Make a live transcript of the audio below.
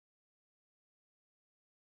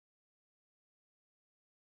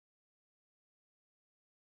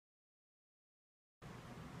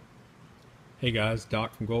Hey guys,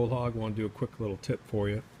 Doc from GoldHog. I want to do a quick little tip for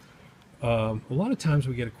you. A lot of times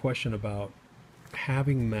we get a question about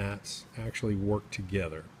having mats actually work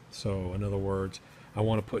together. So in other words, I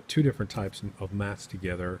want to put two different types of mats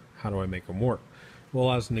together. How do I make them work?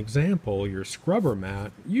 Well, as an example, your scrubber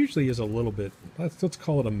mat usually is a little bit, let's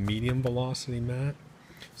call it a medium velocity mat,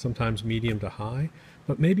 sometimes medium to high,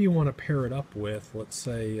 but maybe you want to pair it up with, let's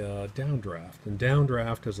say, downdraft. And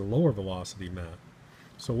downdraft is a lower velocity mat.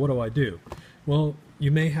 So what do? Well,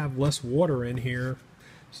 you may have less water in here.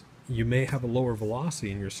 You may have a lower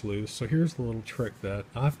velocity in your sluice. So here's the little trick that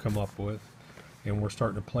I've come up with and we're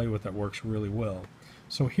starting to play with that works really well.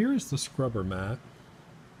 So here's the scrubber mat.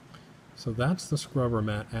 So that's the scrubber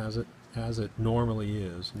mat as it normally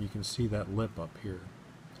is. And you can see that lip up here.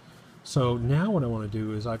 So now what I want to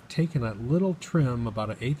do is I've taken that little trim about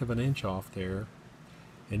 1/8 of an inch off there.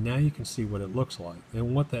 And now you can see what it looks like.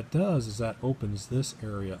 And what that does is that opens this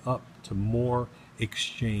area up to more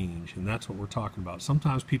exchange. And that's what we're talking about.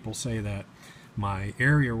 Sometimes people say that my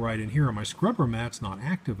area right in here on my scrubber mat's not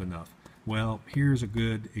active enough. Well, here's a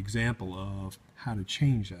good example of how to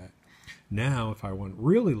change that. Now, if I went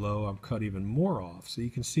really low, I've cut even more off. So you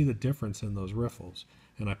can see the difference in those riffles.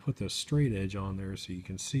 And I put this straight edge on there so you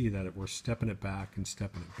can see that we're stepping it back and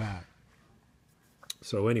stepping it back.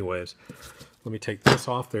 So anyways, let me take this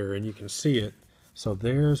off there and you can see it. So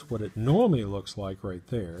there's what it normally looks like right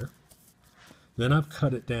there. Then I've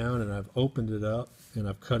cut it down and I've opened it up, and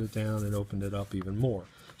I've cut it down and opened it up even more.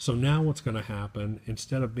 So now what's going to happen,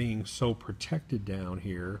 instead of being so protected down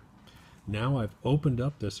here, now I've opened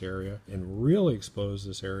up this area and really exposed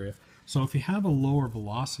this area. So if you have a lower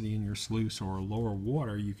velocity in your sluice or a lower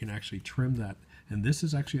water, you can actually trim that. And this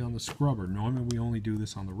is actually on the scrubber. Normally we only do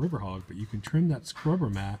this on the river hog, but you can trim that scrubber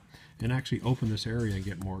mat and actually open this area and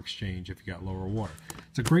get more exchange if you got lower water.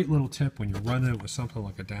 It's a great little tip when you're running it with something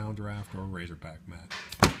like a downdraft or a razorback mat.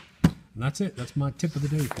 And that's it. That's my tip of the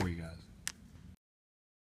day for you guys.